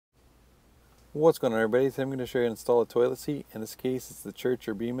What's going on, everybody? Today I'm going to show you how to install a toilet seat. In this case, it's the Church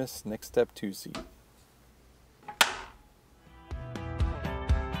or Bemis Next Step 2 seat. The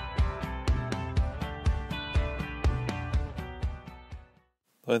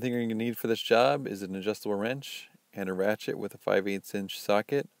only thing you're going to need for this job is an adjustable wrench and a ratchet with a 5/8 inch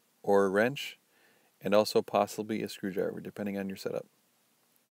socket or a wrench, and also possibly a screwdriver depending on your setup.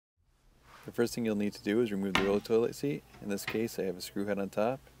 The first thing you'll need to do is remove the roll toilet seat. In this case, I have a screw head on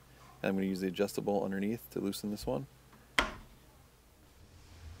top, and I'm going to use the adjustable underneath to loosen this one.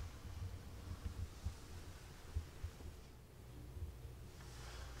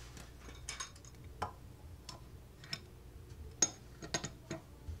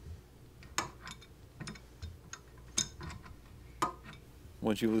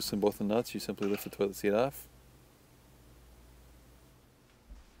 Once you loosen both the nuts, you simply lift the toilet seat off.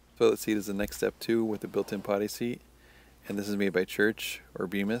 The toilet seat is the Next Step 2 with a built-in potty seat, and this is made by Church or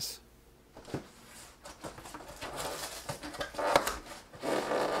Bemis.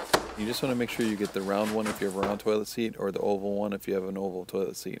 You just want to make sure you get the round one if you have a round toilet seat, or the oval one if you have an oval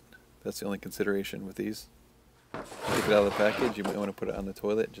toilet seat. That's the only consideration with these. Take it out of the package, you might want to put it on the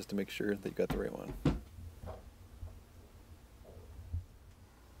toilet just to make sure that you got the right one.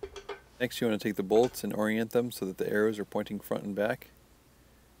 Next, you want to take the bolts and orient them so that the arrows are pointing front and back,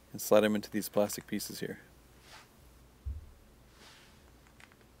 and slide them into these plastic pieces here.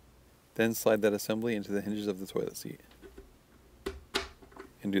 Then slide that assembly into the hinges of the toilet seat.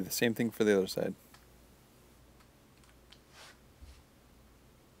 And do the same thing for the other side.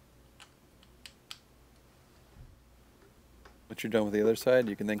 Once you're done with the other side,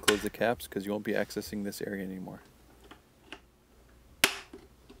 you can then close the caps because you won't be accessing this area anymore.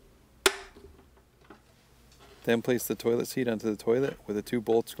 Then place the toilet seat onto the toilet with the 2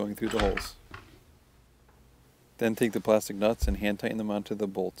 bolts going through the holes. Then take the plastic nuts and hand tighten them onto the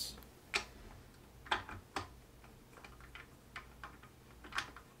bolts.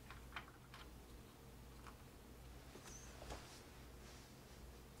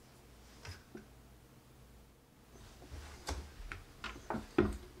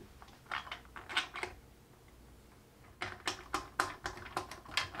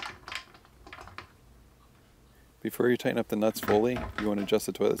 Before you tighten up the nuts fully, you want to adjust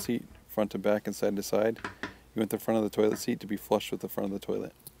the toilet seat front to back and side to side. You want the front of the toilet seat to be flush with the front of the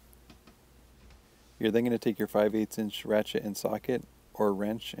toilet. You're then going to take your 5/8 inch ratchet and socket or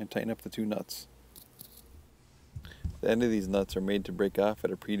wrench and tighten up the 2 nuts. The end of these nuts are made to break off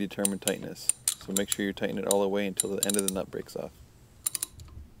at a predetermined tightness, so make sure you tighten it all the way until the end of the nut breaks off.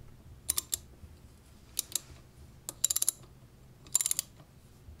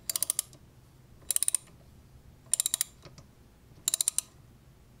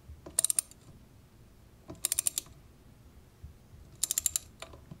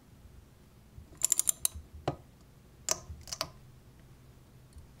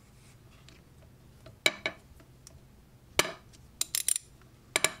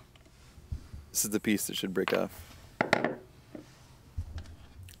 This is the piece that should break off.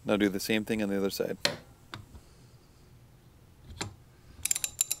 Now do the same thing on the other side.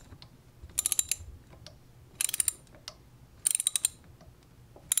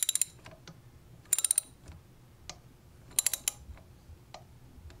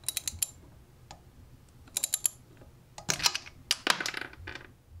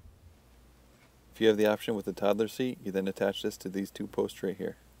 If you have the option with the toddler seat, you then attach this to these 2 posts right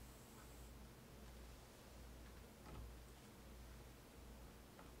here.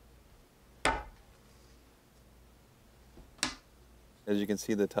 As you can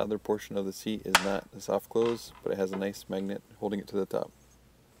see, the toddler portion of the seat is not a soft close, but it has a nice magnet holding it to the top.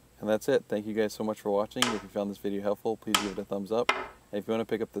 And that's it. Thank you guys so much for watching. If you found this video helpful, please give it a thumbs up. And if you want to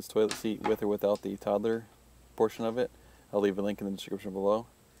pick up this toilet seat with or without the toddler portion of it, I'll leave a link in the description below.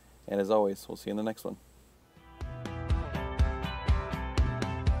 And as always, we'll see you in the next one.